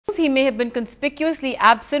he may have been conspicuously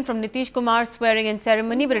absent from Nitish Kumar's swearing-in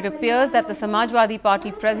ceremony, but it appears that the Samajwadi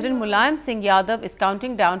Party President Mulayam Singh Yadav is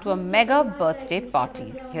counting down to a mega birthday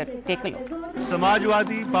party. Here, take a look.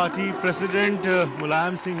 Samajwadi Party President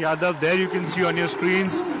Mulayam Singh Yadav, there you can see on your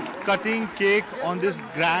screens, cutting cake on this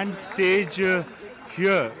grand stage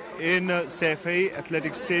here in Saifai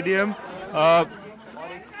Athletic Stadium.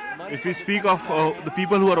 If we speak of the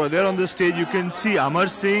people who are there on the stage, you can see Amar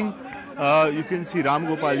Singh, you can see Ram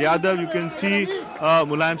Gopal Yadav, you can see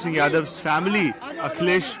Mulayam Singh Yadav's family,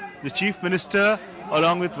 Akhilesh, the Chief Minister,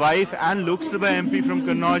 along with wife and Lok Sabha MP from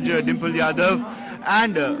Kannauj, Dimple Yadav,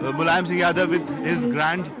 and Mulayam Singh Yadav with his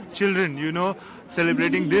grandchildren, you know,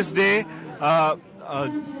 celebrating this day in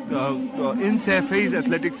Saifai's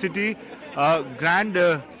Athletic City. Grand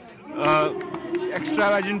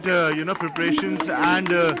extravagant preparations and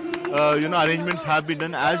arrangements have been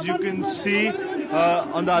done. As you can see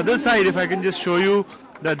on the other side, if I can just show you,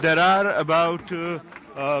 that there are about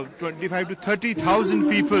 25 to 30,000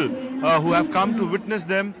 people who have come to witness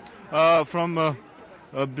them, from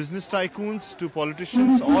business tycoons to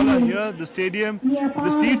politicians. All are here. The stadium,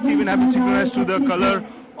 the seats even have been synchronized to the color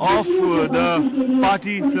of the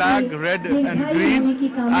party flag, red and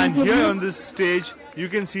green. And here on this stage, you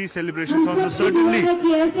can see celebrations also. Certainly,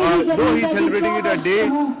 though he's celebrating it a day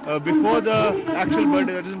before the actual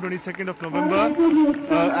birthday, that is on 22nd of November,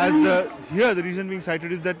 here the reason being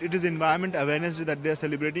cited is that it is Environment Awareness Day that they are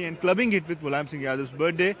celebrating and clubbing it with Mulayam Singh Yadav's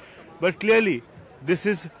birthday. But clearly, this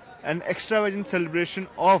is an extravagant celebration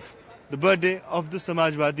of the birthday of the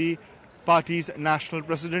Samajwadi Party's National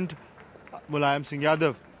President, Mulayam Singh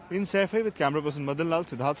Yadav. In Saifai with camera person Madan Lal,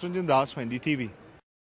 Siddharth Ranjan Das for NDTV.